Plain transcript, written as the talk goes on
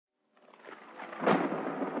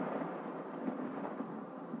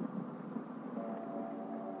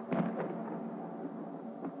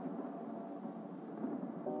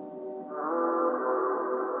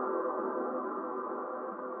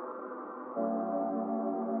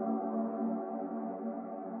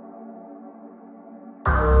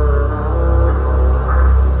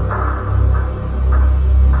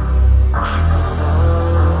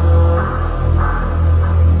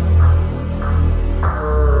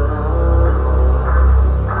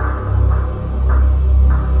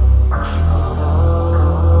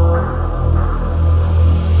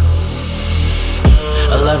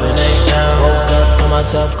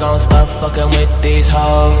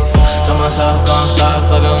myself, gon' stop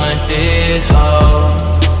fucking with these hoes.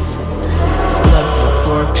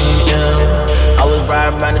 4 p.m. I was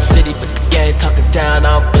riding around the city, but the gang talking down.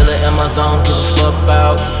 I'm feeling in my zone, give a fuck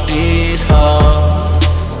about these hoes.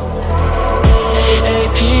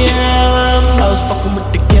 8 p.m. I was fucking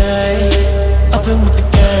with the gang, upping with the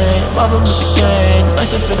gang, mobbing with the gang. I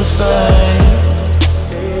still feel the same.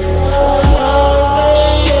 12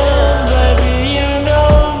 a.m. baby, you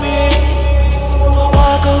know me.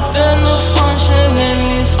 Walk up in the function and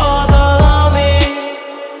these hoes all on me.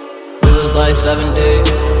 We was like 7 days.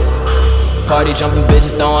 Party jumping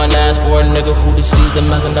bitches, throwing ass for a nigga who sees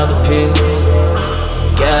them as another piece.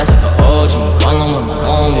 Gas like an OG, while I'm with my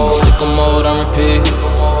homies, sicko mode on repeat.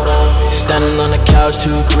 Standing on the couch,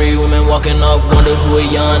 2, 3 women walking up, wonder who a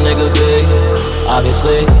young nigga be.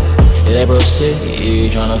 Obviously, they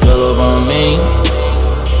proceed, tryna fill up on me,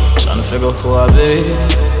 tryna figure who I be.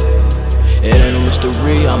 It ain't no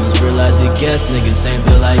mystery, I'm as real as it gets, niggas ain't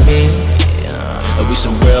built like me. We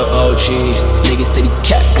some real OGs, niggas steady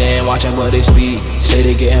cap game, watching what they speak. Say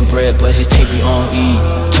they getting bread, but his tape be on E.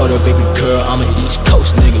 Told her baby girl, I'm an East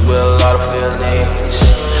Coast nigga with a lot of feelings.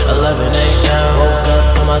 11 a.m. Woke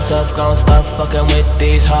up, told myself, gon' stop fucking with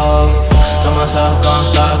these hoes. Told myself, gon'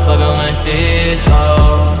 stop fucking with these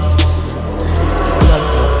hoes.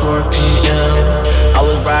 4 p.m. I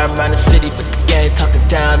was riding around the city, but the gang talking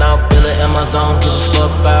down. I'm feeling in my zone, give a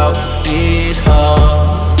fuck about